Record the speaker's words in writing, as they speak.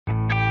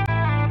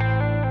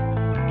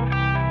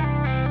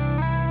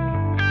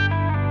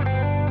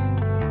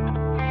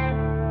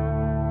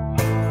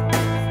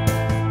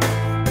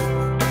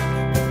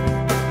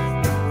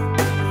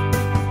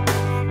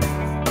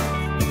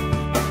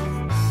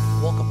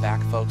Welcome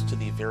back, folks, to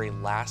the very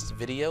last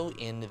video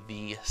in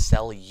the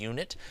cell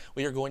unit.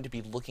 We are going to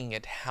be looking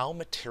at how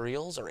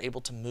materials are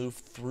able to move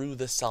through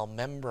the cell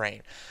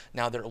membrane.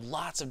 Now, there are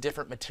lots of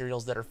different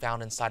materials that are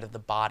found inside of the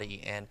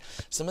body, and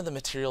some of the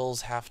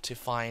materials have to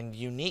find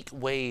unique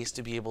ways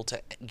to be able to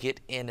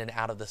get in and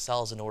out of the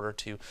cells in order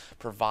to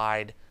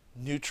provide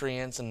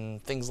nutrients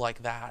and things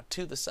like that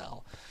to the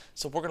cell.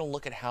 So we're going to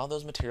look at how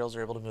those materials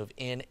are able to move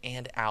in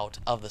and out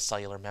of the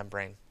cellular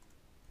membrane.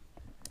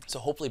 So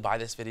hopefully by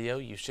this video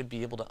you should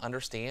be able to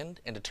understand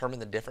and determine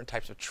the different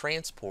types of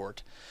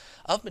transport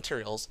of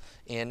materials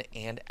in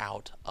and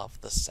out of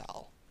the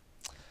cell.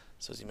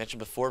 So as you mentioned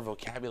before,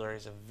 vocabulary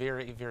is a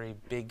very, very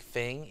big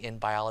thing in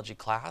biology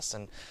class,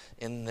 and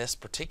in this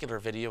particular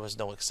video is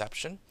no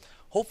exception.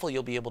 Hopefully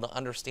you'll be able to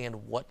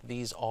understand what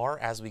these are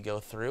as we go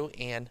through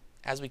and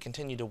as we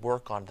continue to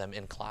work on them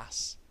in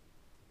class.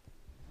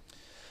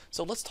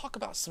 So let's talk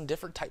about some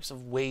different types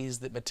of ways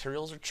that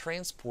materials are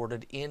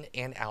transported in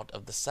and out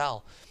of the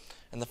cell.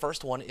 And the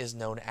first one is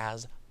known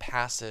as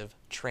passive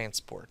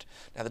transport.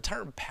 Now the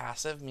term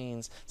passive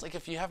means, it's like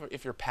if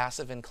you're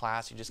passive in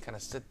class, you just kind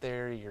of sit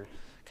there, you're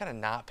kind of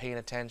not paying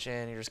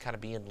attention, you're just kind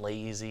of being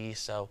lazy.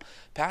 So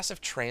passive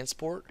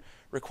transport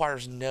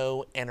requires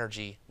no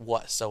energy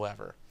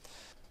whatsoever.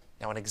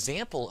 Now an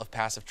example of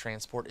passive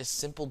transport is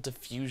simple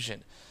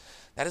diffusion.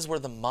 That is where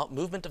the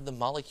movement of the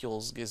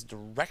molecules is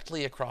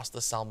directly across the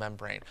cell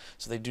membrane.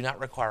 So they do not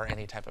require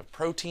any type of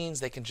proteins.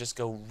 They can just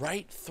go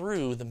right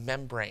through the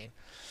membrane.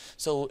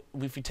 So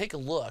if you take a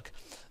look,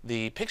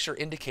 the picture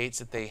indicates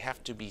that they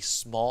have to be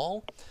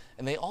small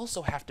and they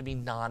also have to be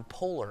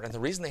nonpolar. And the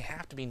reason they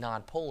have to be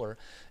nonpolar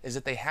is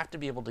that they have to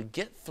be able to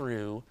get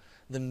through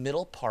the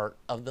middle part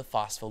of the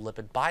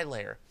phospholipid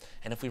bilayer.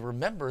 And if we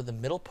remember, the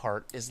middle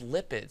part is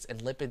lipids,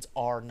 and lipids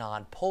are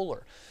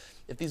nonpolar.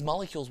 If these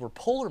molecules were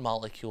polar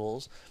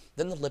molecules,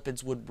 then the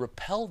lipids would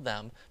repel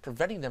them,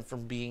 preventing them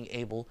from being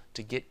able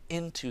to get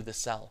into the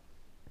cell.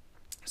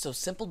 So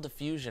simple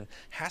diffusion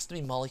has to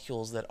be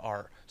molecules that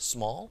are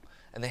small,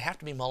 and they have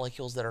to be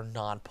molecules that are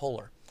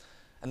nonpolar.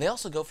 And they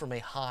also go from a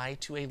high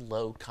to a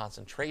low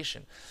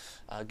concentration.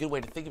 A good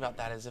way to think about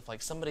that is if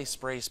like somebody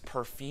sprays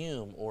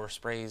perfume or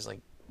sprays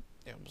like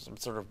some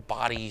sort of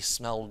body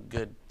smell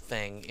good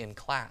thing in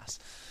class.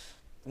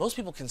 Most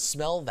people can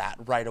smell that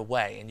right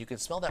away, and you can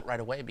smell that right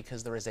away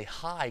because there is a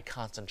high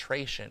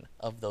concentration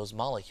of those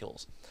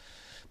molecules.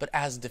 But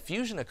as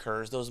diffusion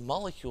occurs, those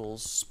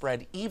molecules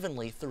spread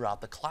evenly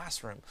throughout the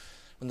classroom.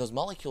 When those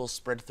molecules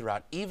spread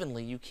throughout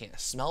evenly, you can't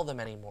smell them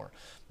anymore.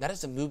 That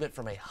is a movement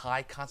from a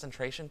high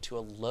concentration to a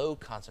low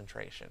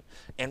concentration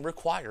and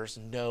requires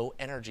no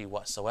energy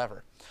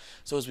whatsoever.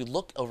 So as we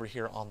look over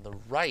here on the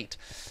right,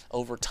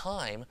 over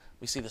time,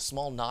 we see the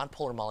small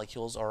nonpolar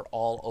molecules are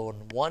all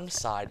on one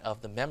side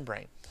of the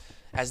membrane.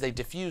 As they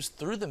diffuse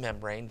through the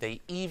membrane,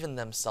 they even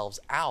themselves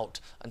out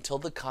until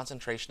the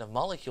concentration of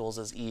molecules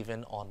is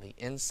even on the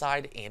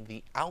inside and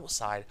the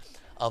outside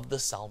of the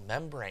cell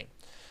membrane.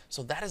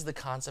 So that is the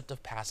concept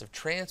of passive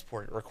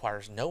transport. It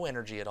requires no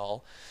energy at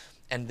all.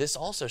 And this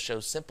also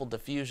shows simple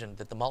diffusion,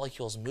 that the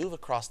molecules move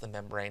across the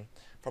membrane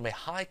from a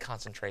high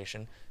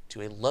concentration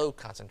to a low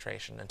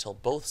concentration until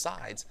both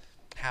sides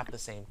have the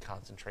same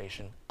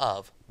concentration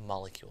of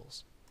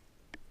molecules.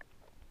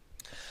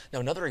 Now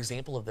another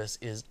example of this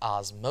is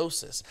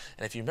osmosis.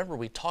 And if you remember,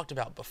 we talked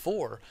about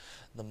before,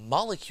 the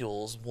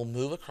molecules will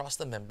move across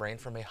the membrane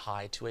from a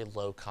high to a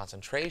low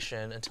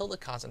concentration until the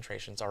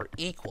concentrations are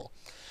equal.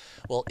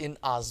 Well, in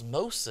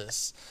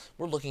osmosis,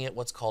 we're looking at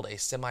what's called a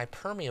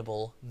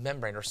semi-permeable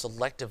membrane, or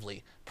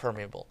selectively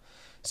permeable.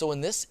 So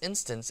in this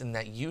instance, in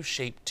that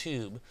U-shaped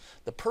tube,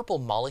 the purple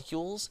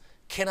molecules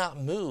cannot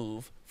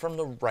move from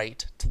the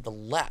right to the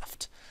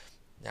left.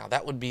 Now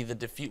that would be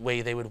the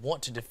way they would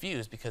want to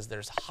diffuse, because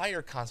there's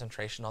higher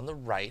concentration on the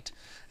right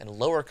and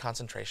lower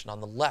concentration on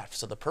the left.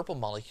 So the purple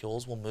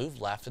molecules will move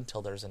left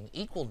until there's an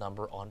equal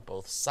number on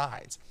both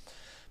sides.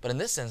 But in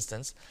this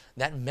instance,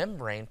 that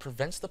membrane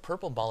prevents the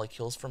purple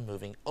molecules from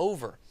moving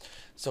over.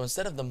 So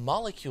instead of the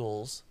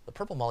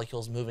purple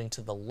molecules moving to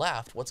the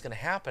left, what's going to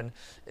happen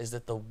is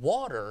that the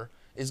water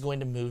is going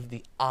to move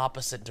the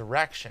opposite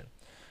direction.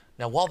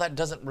 Now, while that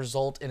doesn't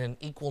result in an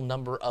equal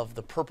number of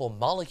the purple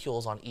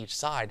molecules on each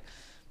side,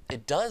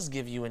 it does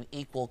give you an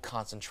equal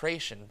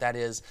concentration. That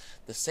is,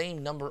 the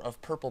same number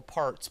of purple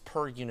parts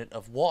per unit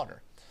of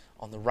water.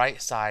 On the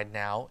right side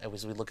now,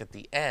 as we look at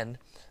the end,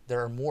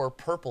 there are more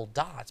purple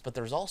dots, but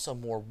there's also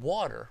more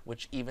water,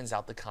 which evens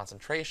out the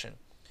concentration.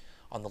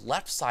 On the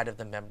left side of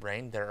the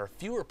membrane, there are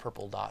fewer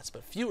purple dots,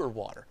 but fewer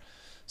water.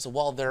 So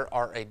while there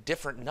are a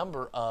different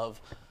number of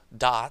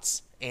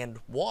dots and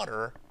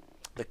water,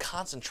 the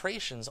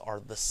concentrations are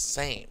the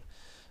same.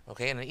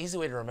 Okay, and an easy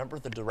way to remember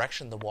the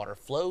direction the water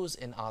flows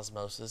in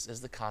osmosis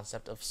is the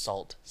concept of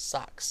salt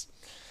sucks.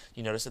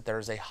 You notice that there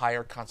is a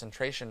higher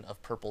concentration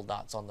of purple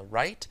dots on the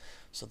right,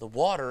 so the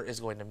water is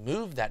going to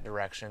move that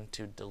direction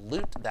to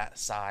dilute that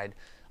side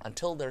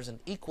until there's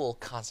an equal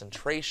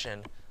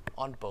concentration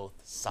on both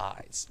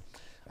sides.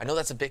 I know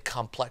that's a bit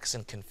complex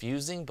and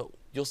confusing, but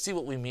you'll see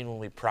what we mean when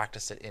we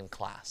practice it in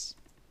class.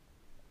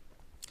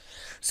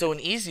 So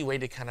an easy way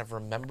to kind of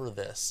remember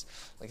this,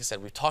 like I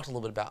said, we've talked a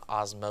little bit about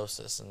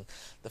osmosis, and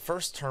the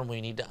first term we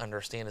need to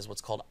understand is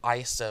what's called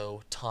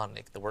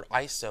isotonic. The word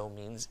iso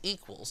means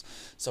equals.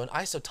 So an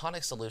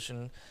isotonic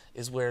solution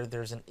is where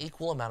there's an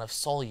equal amount of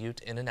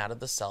solute in and out of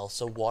the cell,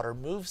 so water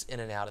moves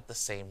in and out at the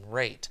same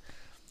rate.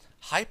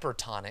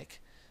 Hypertonic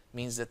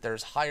means that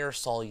there's higher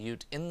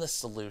solute in the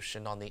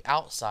solution on the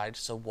outside,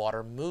 so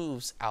water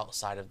moves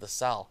outside of the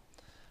cell.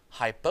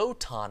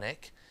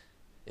 Hypotonic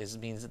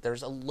means that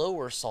there's a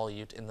lower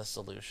solute in the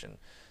solution.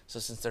 So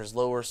since there's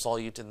lower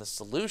solute in the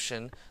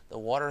solution, the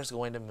water is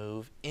going to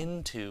move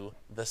into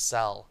the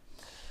cell.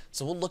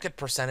 So we'll look at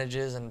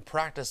percentages and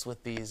practice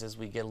with these as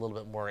we get a little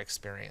bit more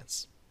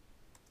experience.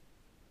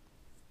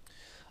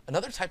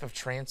 Another type of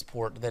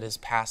transport that is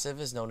passive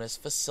is known as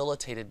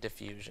facilitated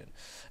diffusion.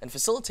 And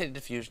facilitated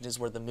diffusion is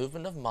where the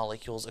movement of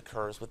molecules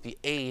occurs with the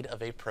aid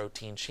of a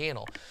protein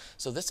channel.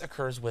 So this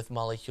occurs with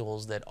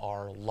molecules that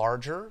are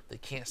larger, they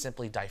can't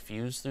simply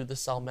diffuse through the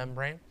cell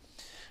membrane.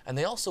 And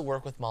they also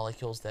work with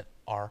molecules that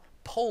are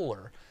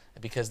polar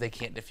because they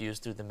can't diffuse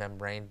through the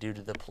membrane due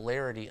to the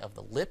polarity of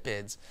the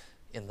lipids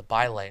in the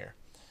bilayer.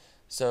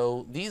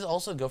 So these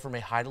also go from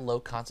a high to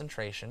low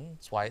concentration.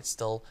 That's why it's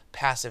still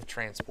passive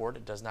transport.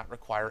 It does not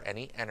require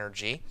any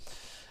energy.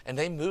 And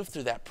they move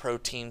through that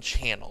protein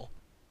channel.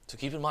 So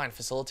keep in mind,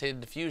 facilitated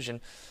diffusion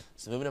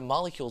is the movement of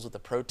molecules with a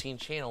protein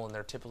channel, and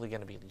they're typically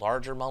going to be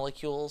larger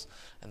molecules,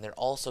 and they're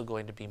also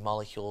going to be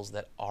molecules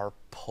that are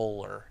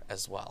polar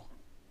as well.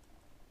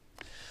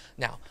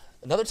 Now,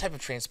 another type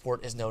of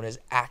transport is known as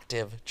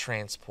active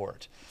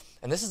transport.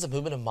 And this is a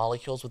movement of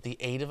molecules with the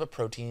aid of a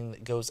protein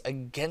that goes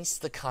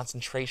against the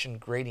concentration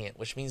gradient,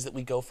 which means that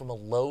we go from a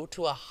low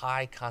to a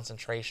high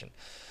concentration.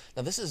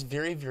 Now this is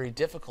very, very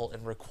difficult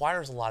and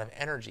requires a lot of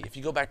energy. If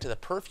you go back to the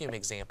perfume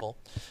example,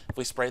 if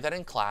we spray that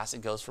in class, it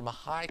goes from a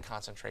high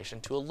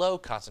concentration to a low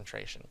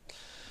concentration.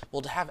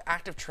 Well, to have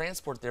active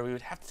transport there, we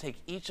would have to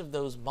take each of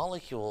those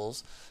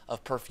molecules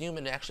of perfume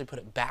and actually put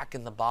it back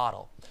in the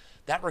bottle.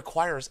 That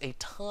requires a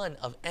ton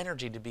of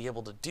energy to be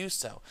able to do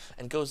so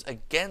and goes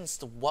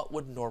against what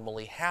would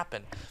normally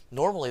happen.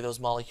 Normally, those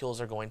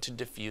molecules are going to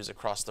diffuse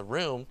across the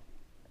room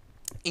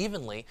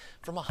evenly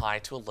from a high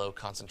to a low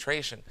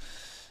concentration.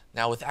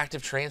 Now, with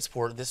active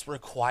transport, this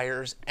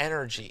requires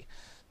energy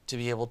to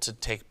be able to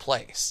take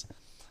place.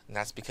 And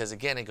that's because,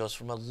 again, it goes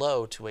from a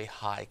low to a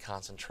high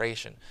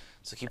concentration.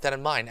 So keep that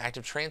in mind.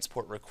 Active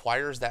transport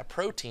requires that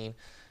protein,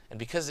 and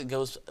because it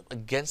goes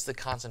against the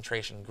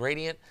concentration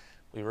gradient,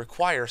 we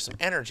require some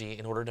energy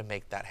in order to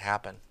make that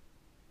happen.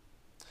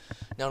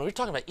 Now, when we're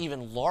talking about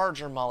even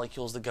larger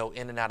molecules that go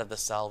in and out of the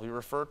cell, we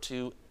refer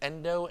to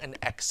endo and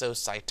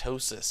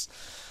exocytosis.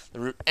 The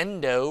root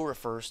endo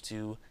refers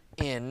to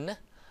in,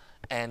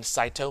 and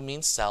cyto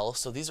means cell,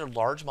 so these are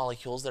large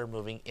molecules that are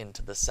moving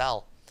into the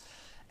cell.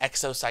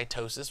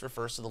 Exocytosis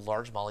refers to the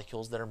large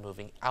molecules that are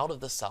moving out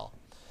of the cell.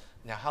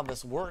 Now, how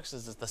this works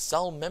is that the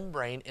cell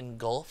membrane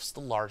engulfs the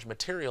large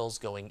materials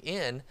going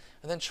in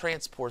and then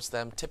transports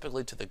them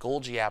typically to the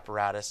Golgi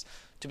apparatus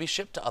to be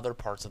shipped to other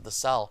parts of the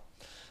cell.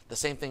 The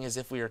same thing as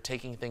if we are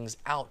taking things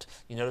out.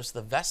 You notice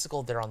the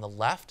vesicle there on the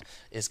left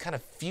is kind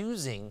of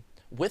fusing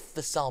with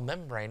the cell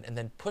membrane and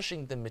then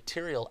pushing the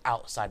material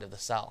outside of the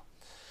cell.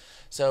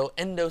 So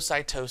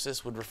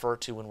endocytosis would refer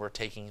to when we're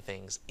taking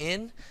things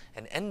in,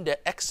 and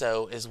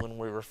exo is when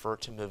we refer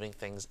to moving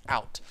things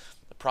out.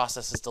 The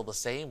process is still the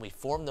same. We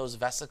form those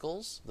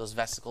vesicles. Those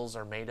vesicles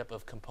are made up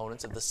of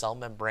components of the cell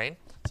membrane,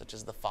 such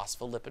as the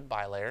phospholipid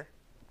bilayer,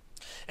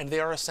 and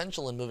they are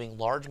essential in moving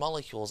large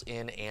molecules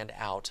in and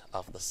out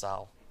of the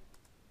cell.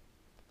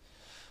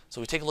 So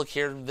we take a look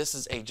here. This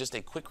is just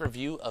a quick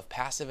review of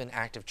passive and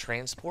active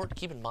transport.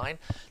 Keep in mind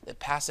that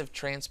passive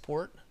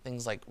transport,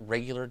 things like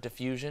regular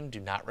diffusion, do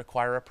not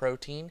require a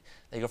protein.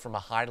 They go from a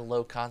high to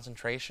low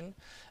concentration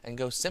and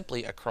go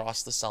simply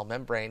across the cell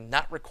membrane,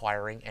 not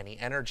requiring any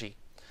energy.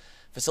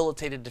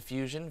 Facilitated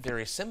diffusion,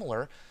 very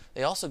similar.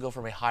 They also go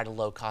from a high to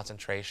low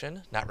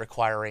concentration, not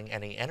requiring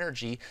any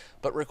energy,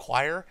 but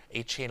require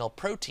a channel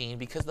protein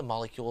because the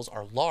molecules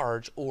are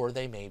large or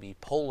they may be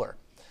polar.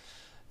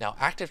 Now,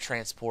 active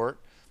transport,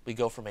 we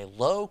go from a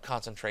low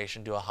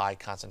concentration to a high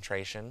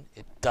concentration.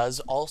 It does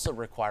also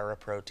require a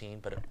protein,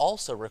 but it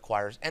also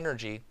requires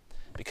energy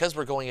because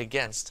we're going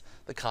against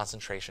the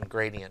concentration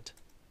gradient.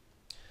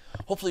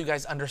 Hopefully you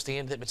guys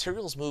understand that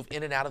materials move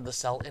in and out of the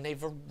cell in a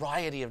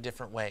variety of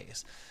different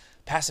ways.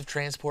 Passive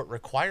transport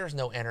requires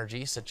no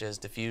energy, such as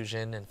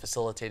diffusion and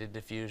facilitated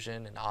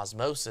diffusion and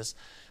osmosis,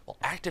 while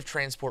active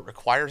transport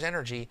requires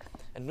energy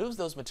and moves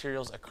those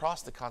materials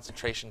across the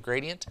concentration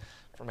gradient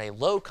from a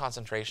low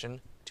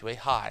concentration to a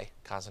high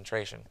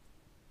concentration.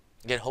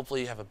 Again,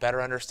 hopefully you have a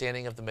better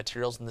understanding of the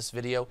materials in this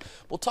video.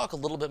 We'll talk a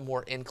little bit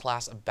more in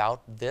class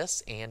about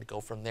this and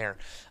go from there.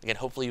 Again,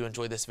 hopefully you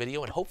enjoyed this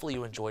video and hopefully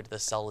you enjoyed the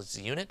cells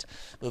unit.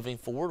 Moving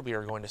forward, we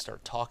are going to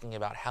start talking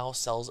about how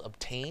cells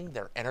obtain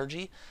their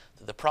energy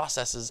through the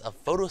processes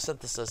of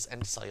photosynthesis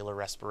and cellular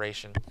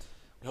respiration.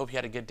 We hope you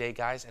had a good day,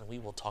 guys, and we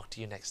will talk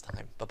to you next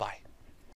time. Bye-bye.